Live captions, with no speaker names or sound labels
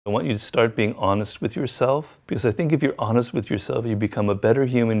I want you to start being honest with yourself, because I think if you're honest with yourself, you become a better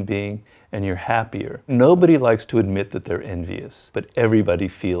human being and you're happier. Nobody likes to admit that they're envious, but everybody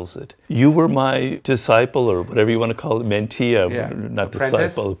feels it. You were my disciple, or whatever you want to call it, mentee, not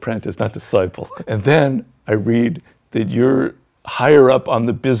disciple, apprentice, not disciple. And then I read that you're higher up on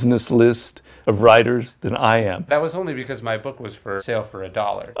the business list of writers than I am. That was only because my book was for sale for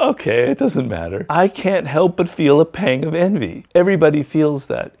 $1. Okay, it doesn't matter. I can't help but feel a pang of envy. Everybody feels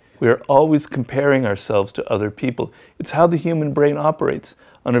that. We are always comparing ourselves to other people. It's how the human brain operates.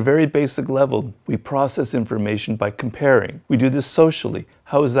 On a very basic level, we process information by comparing. We do this socially.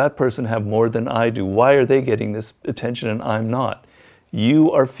 How does that person have more than I do? Why are they getting this attention and I'm not?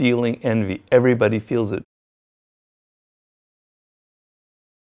 You are feeling envy. Everybody feels it.